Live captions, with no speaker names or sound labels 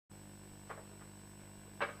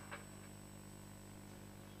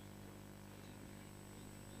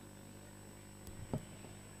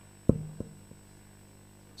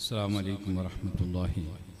السلام عليكم ورحمة الله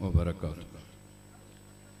وبركاته.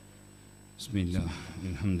 بسم الله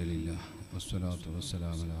الحمد لله والصلاة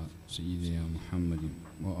والسلام على سيدنا محمد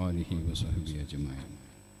وآله وصحبه أجمعين.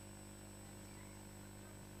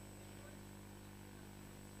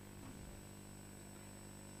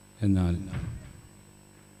 എന്നാൽ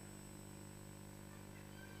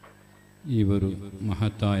ഈ ഒരു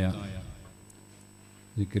മഹത്തായ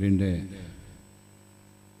ദിക്റിൻ്റെ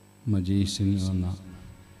മജീസിൽ വന്ന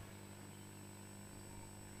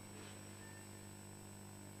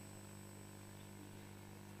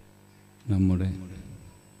നമ്മുടെ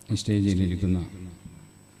സ്റ്റേജിലിരിക്കുന്ന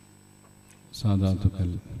സാദാത്തുക്കൾ,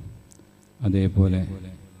 അതേപോലെ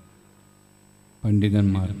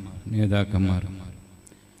പണ്ഡിതന്മാർ, നേതാക്കന്മാർ,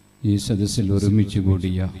 ഈ സദസ്സിൽ ഒരുമിച്ച്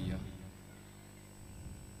കൂടിയ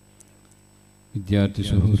വിദ്യാർത്ഥി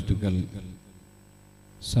സുഹൃത്തുക്കൾ,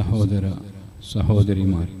 സഹോദര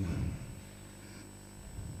സഹോദരിമാർ,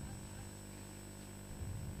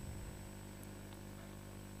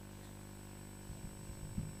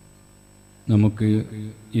 നമുക്ക്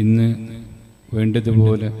ഇന്ന്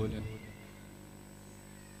വേണ്ടതുപോലെ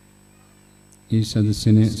ഈ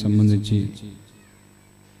സദസ്സിനെ സംബന്ധിച്ച്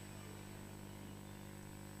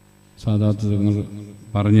സാദാത്തുകൾ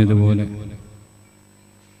പറഞ്ഞതുപോലെ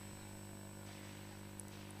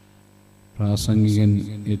പ്രാസംഗികൻ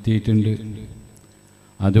എത്തിയിട്ടുണ്ട്.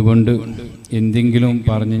 അതുകൊണ്ട് എന്തെങ്കിലും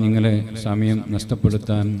പറഞ്ഞ് നിങ്ങളെ സമയം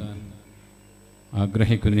നഷ്ടപ്പെടുത്താൻ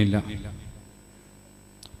ആഗ്രഹിക്കുന്നില്ല.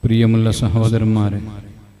 പ്രിയമുള്ള സഹോദരന്മാരെ,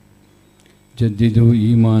 ജദ്ദിദു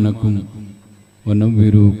ഈമാനക്കും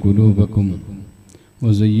വനവ്വിറു ഖുലൂബക്കും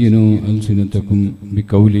വസയ്യിനു അൽസിനതക്കും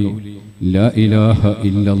ബിഖൗലി ലാ ഇലാഹ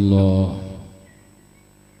ഇല്ലല്ലാഹ്.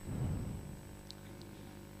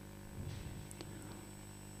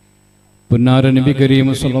 പുന്നാര നബി കരീം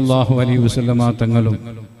സല്ലല്ലാഹു അലൈഹി വസല്ലമ തങ്ങളും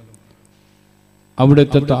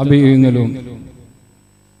അവിടുത്തെ താബിഈങ്ങളും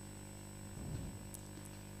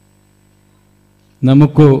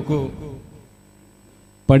നമുക്ക്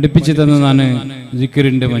പഠിപ്പിച്ചു തന്നതാണ്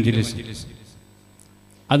സിക്റിന്റെ മജ്ലിസ്.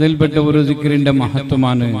 അതിൽപ്പെട്ട ഒരു സിക്റിന്റെ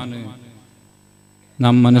മഹത്വമാണ്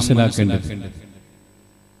നാം മനസ്സിലാക്കേണ്ടത്.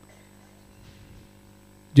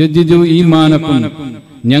 ജദ്ദിദു ഈമാനക്കും,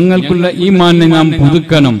 ഞങ്ങൾക്കുള്ള ഈമാനെ നാം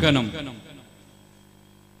പുതുക്കണം.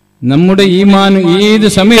 നമ്മുടെ ഈമാൻ ഏത്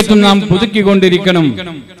സമയത്തും നാം പുതുക്കിക്കൊണ്ടിരിക്കണം.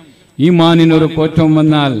 ഈമാനിനൊരു കോറ്റം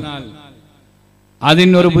വന്നാൽ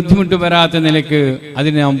അതിനൊരു ബുദ്ധിമുട്ട് വരാത്ത നിലയ്ക്ക്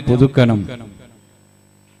അതിനെ നാം പുതുക്കണം.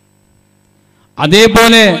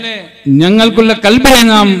 അതേപോലെ ഞങ്ങൾക്കുള്ള കൽബിനെ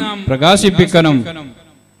നാം പ്രകാശിപ്പിക്കണം.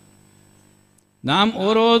 നാം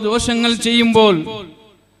ഓരോ ദോഷങ്ങൾ ചെയ്യുമ്പോൾ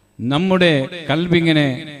നമ്മുടെ കൽബിങ്ങനെ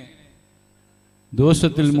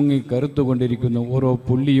ദോഷത്തിൽ മുങ്ങി കറുത്തുകൊണ്ടിരിക്കുന്ന ഓരോ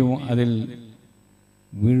പുള്ളിയും അതിൽ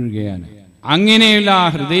വീഴുകയാണ്. അങ്ങനെയുള്ള ആ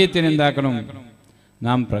ഹൃദയത്തിന് എന്താക്കണം?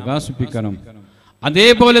 നാം പ്രകാശിപ്പിക്കണം.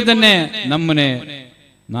 അതേപോലെ തന്നെ നമ്മുടെ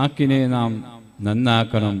നാക്കിനെ നാം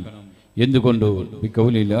നന്നാക്കണം. എന്തുകൊണ്ട്?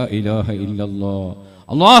 ബിഖൗലി ലാ ഇലാഹ ഇല്ലല്ലാഹ്,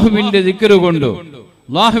 അല്ലാഹുവിന്റെ ദിക്ർ കൊണ്ട്,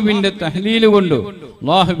 അല്ലാഹുവിന്റെ തഹ്ലീൽ കൊണ്ട്,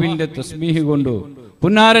 അല്ലാഹുവിന്റെ തസ്ബീഹ് കൊണ്ട്,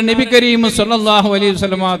 പുന്നാര നബി കരീം സല്ലല്ലാഹു അലൈഹി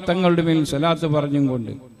വസല്ലമ തങ്ങളുടെ മേൽ സ്വലാത്ത് പറഞ്ഞും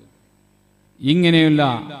കൊണ്ട് ഇങ്ങനെയുള്ള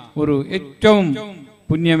ഒരു ഏറ്റവും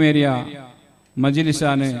പുണ്യമേറിയ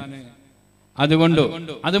മജ്ലിസാണ്. അതുകൊണ്ട്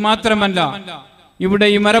അത് മാത്രമല്ല, ഇവിടെ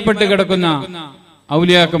ഈ മരപ്പെട്ട് കിടക്കുന്ന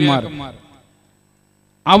ഔലിയാക്കന്മാർ,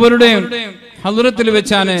 അവരുടെ ഹദ്റത്തിൽ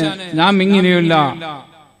വെച്ചാണ് നാം ഇങ്ങനെയുള്ള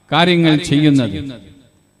കാര്യങ്ങൾ ചെയ്യുന്നത്.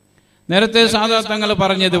 നേരത്തെ സാദാ തങ്ങൾ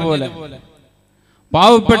പറഞ്ഞതുപോലെ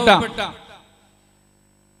പാവപ്പെട്ട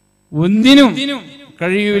ഒന്നിനും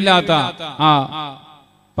കഴിയില്ലാത്ത ആ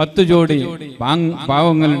 10 ജോഡി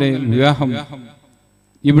പാവങ്ങളുടെ വിവാഹം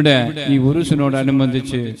ഇവിടെ ഈ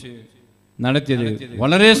ഉറൂസിനോടനുബന്ധിച്ച് നടത്തിയത്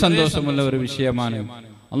വളരെ സന്തോഷമുള്ള ഒരു വിഷയമാണ്.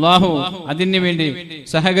 അള്ളാഹു അതിനു വേണ്ടി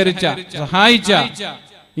സഹായിച്ച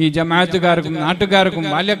ഈ ജമാഅത്തുകാർക്കും നാട്ടുകാർക്കും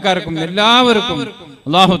ബാല്യക്കാർക്കും എല്ലാവർക്കും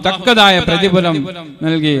അള്ളാഹു തക്കതായ പ്രതിഫലം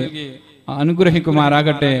നൽകി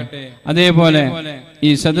അനുഗ്രഹിക്കുമാറാകട്ടെ. അതേപോലെ ഈ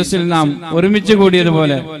സദസ്സിൽ നാം ഒരുമിച്ച്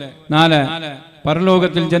കൂടിയതുപോലെ നാളെ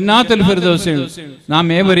പരലോകത്തിൽ ജന്നാത്തുൽ ഫിർദൗസിൽ നാം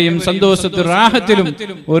ഏവരെയും സന്തോഷത്തിലും റാഹത്തിലും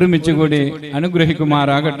ഒരുമിച്ച് കൂടി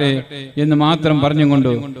അനുഗ്രഹിക്കുമാറാകട്ടെ എന്ന് മാത്രം പറഞ്ഞുകൊണ്ട്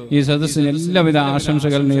ഈ സദസ്സിന് എല്ലാവിധ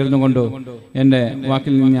ആശംസകൾ നേർന്നുകൊണ്ട് എന്റെ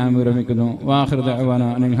വാക്കിൽ നിന്ന് ഞാൻ വിരമിക്കുന്നു. വാഖിറു ദഅ്വാനാ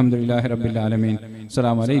അൽഹംദുലില്ലാഹി റബ്ബിൽ ആലമീൻ.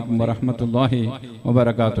 അസ്സലാമു അലൈക്കും വറഹ്മത്തുള്ളാഹി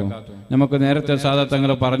വബറകാതുഹു. നമുക്ക് നേരത്തെ സാദാ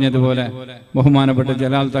തങ്ങൾ പറഞ്ഞതുപോലെ ബഹുമാനപ്പെട്ട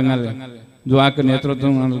ജലാൽ തങ്ങൾ ദുആക്ക്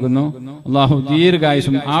നേതൃത്വം നൽകുന്നു. അല്ലാഹു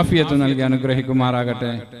ദീർഘായുസ്സും ആഫിയത്തും നൽകി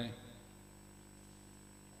അനുഗ്രഹിക്കുമാറാകട്ടെ.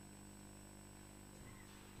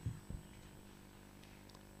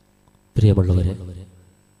 പ്രിയമുള്ളവരെ,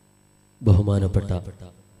 ബഹുമാനപ്പെട്ട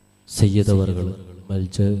സയ്യിദ് അവർകൾ,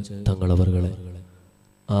 മൽജ തങ്ങളവറുകളെ,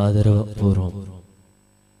 ആദരവപൂർവം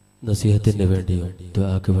നസീഹത്തിന് വേണ്ടിയും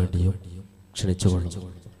ദുആക്ക് വേണ്ടിയും ക്ഷണിച്ചുകൊള്ളും.